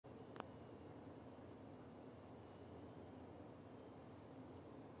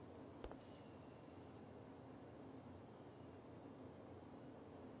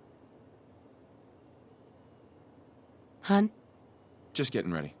Hun? Just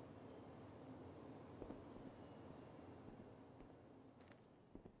getting ready.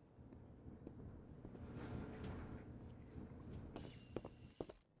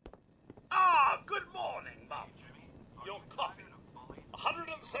 Good morning, Mum. Your coffee.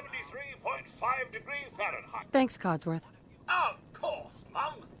 173.5 degree Fahrenheit. Thanks, Codsworth. Of course,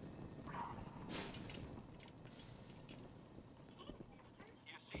 Mum.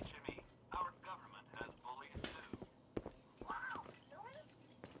 You see, Jimmy, our government has bullies too. Wow, really?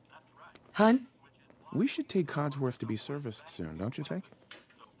 That's right. Hun? We should take Codsworth to be serviced soon, don't you think?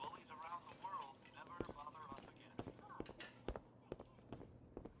 The bullies around the world never bother us again.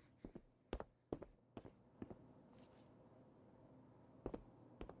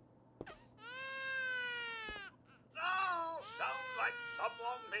 Oh, sounds like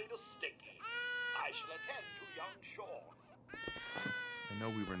someone made a sticky. I shall attend to young Sean. I know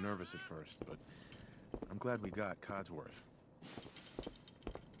we were nervous at first, but I'm glad we got Codsworth.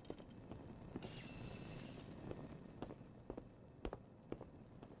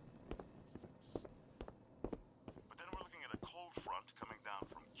 But then we're looking at a cold front coming down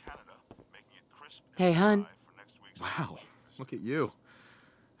from Canada, making it crisp and Hey, hun. dry for next week's Wow, look at you.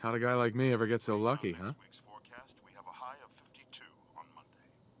 How'd a guy like me ever get so lucky, huh? Next week's forecast, we have a high of 52 on Monday.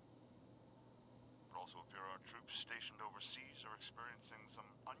 It also appears our troops stationed overseas are experiencing some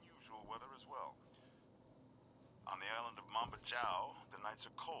unusual weather as well. On the island of Mambajau, the nights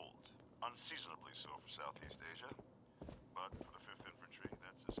are cold, unseasonably so for Southeast Asia. But for the 5th Infantry,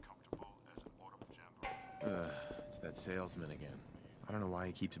 that's as comfortable as an autumn jamboree. It's that salesman again. I don't know why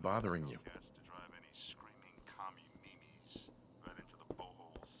he keeps bothering you. Cats to drive any screaming commie memes right into the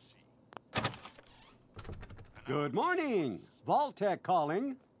bohol sea. Good morning. Vaultec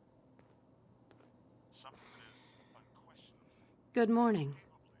calling. Something that is unquestionably Good morning.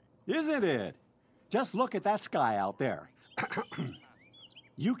 Isn't it? Just look at that sky out there.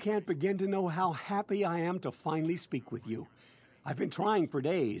 You can't begin to know how happy I am to finally speak with you. I've been trying for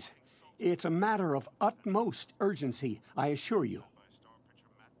days. It's a matter of utmost urgency, I assure you. by star pitcher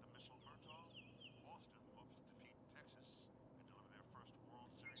Matt the Missile Murtaugh, Boston hopes to defeat Texas and deliver their first World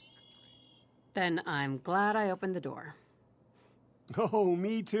Series victory. Then I'm glad I opened the door. Oh,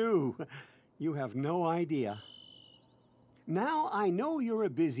 me too. You have no idea. Now, I know you're a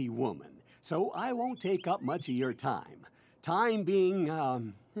busy woman, so I won't take up much of your time. Time being,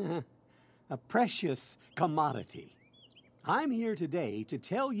 a precious commodity. I'm here today to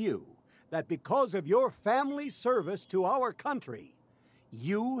tell you that because of your family's service to our country,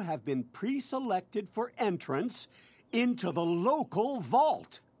 you have been pre-selected for entrance into the local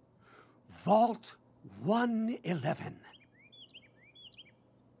vault. Vault 111.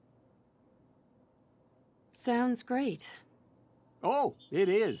 Sounds great. Oh, it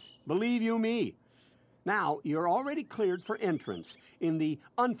is. Believe you me. Now, you're already cleared for entrance in the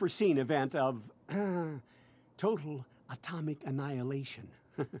unforeseen event of total atomic annihilation.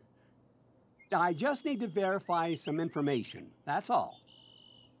 I just need to verify some information. That's all.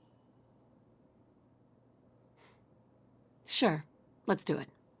 Sure. Let's do it.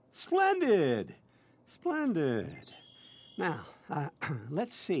 Splendid. Splendid. Now,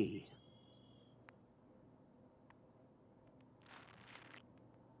 let's see.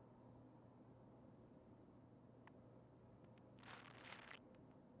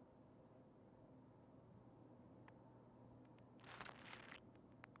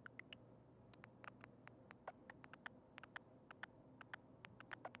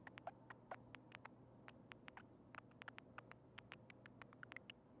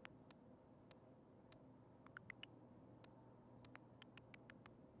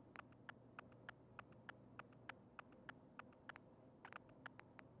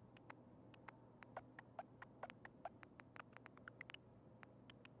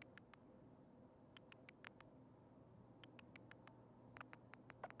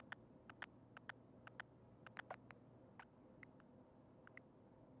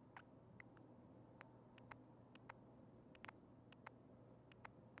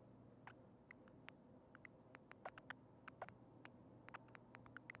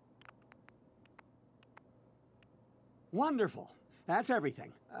 Wonderful. That's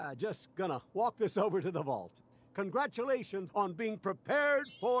everything. Just gonna walk this over to the vault. Congratulations on being prepared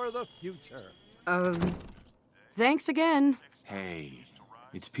for the future. Thanks again. Hey,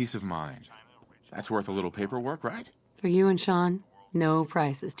 it's peace of mind. That's worth a little paperwork, right? For you and Sean, no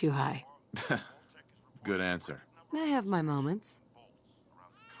price is too high. Good answer. I have my moments.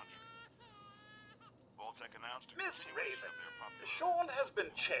 Vaultec announced Miss Raven, Sean has been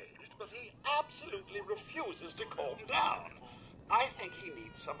changed, but he absolutely refuses to calm down. I think he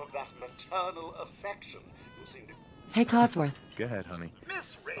needs some of that maternal affection. You seem to Hey, Codsworth. Go ahead, honey.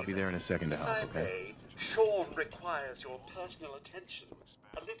 Miss Raven, I'll be there in a second to help, if I okay? may, Sean requires your personal attention.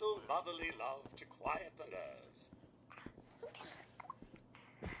 A little motherly love to quiet the nerves.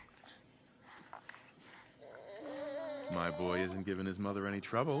 My boy isn't giving his mother any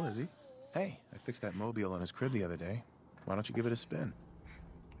trouble, is he? Hey, I fixed that mobile on his crib the other day. Why don't you give it a spin?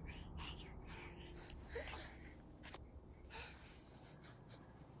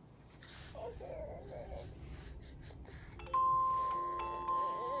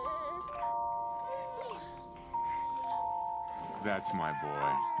 That's my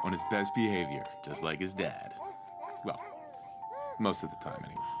boy, on his best behavior, just like his dad. Well, most of the time,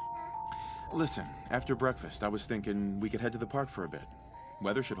 anyway. Listen, after breakfast, I was thinking we could head to the park for a bit.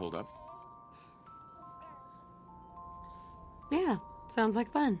 Weather should hold up. Yeah, sounds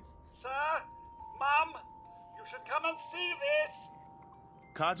like fun. Sir, Mum, you should come and see this.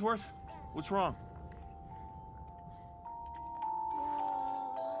 Codsworth? What's wrong?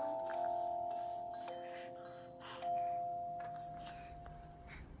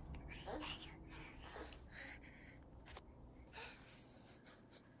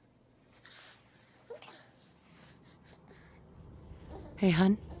 Hey,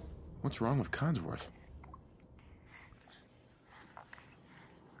 hun. What's wrong with Codsworth?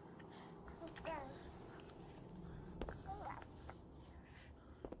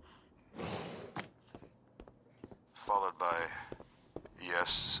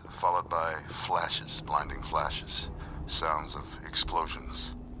 Followed by flashes, blinding flashes, sounds of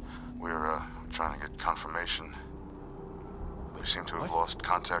explosions. We're trying to get confirmation. We seem to have lost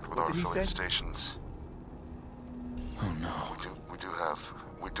contact with our affiliate stations. Oh no.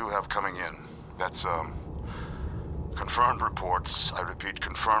 We do have coming in. That's confirmed reports. I repeat,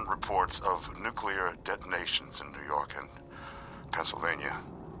 confirmed reports of nuclear detonations in New York and Pennsylvania.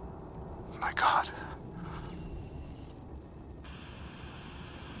 My God.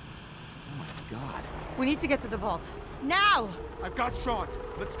 Oh my God. We need to get to the vault. Now! I've got Sean.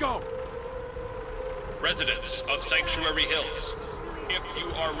 Let's go. Residents of Sanctuary Hills, if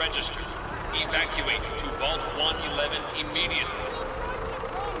you are registered, evacuate to Vault 111 immediately.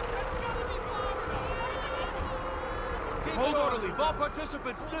 Hold orderly. Vault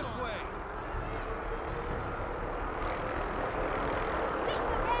participants this way.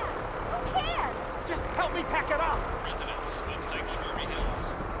 Who cares? Just help me pack it up. Residents of Sanctuary Hills,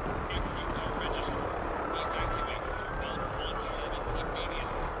 if you are registered, evacuate to Vault 111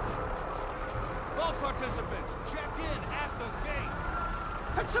 immediately. Vault participants, check in at the gate.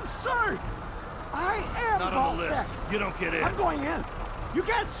 That's absurd! I am Not Vault on the list. Tech. You don't get in. I'm going in. You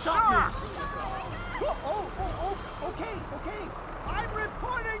can't stop me. Okay. I'm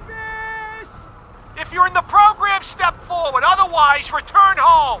reporting this! If you're in the program, step forward. Otherwise, return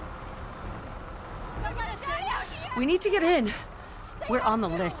home. We need to get in. We're on the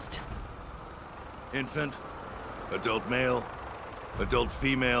list. Infant, adult male, adult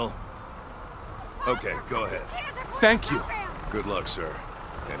female. Okay, go ahead. Thank you. Good luck, sir.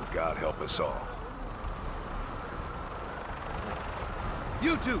 And God help us all.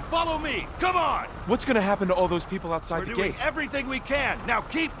 You two, follow me! Come on! What's gonna happen to all those people outside We're the doing gate? everything we can. Now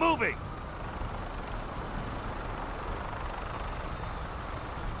keep moving!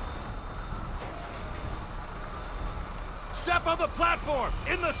 Step on the platform!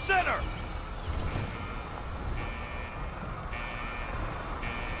 In the center!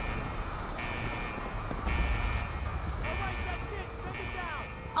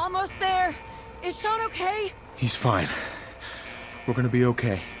 Almost there. Is Sean okay? He's fine. We're gonna be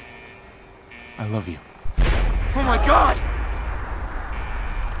okay. I love you. Oh my God!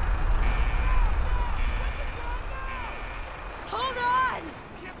 Hold on!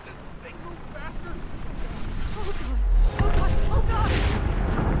 Can't this thing move faster? Oh God!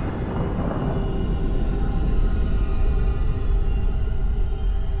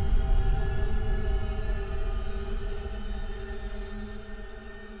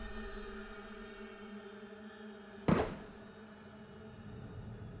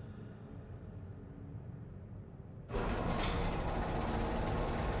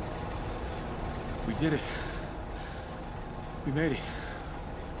 We did it. We made it.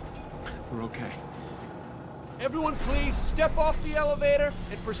 We're okay. Everyone please step off the elevator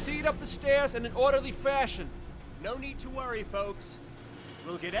and proceed up the stairs in an orderly fashion. No need to worry, folks.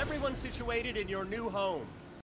 We'll get everyone situated in your new home.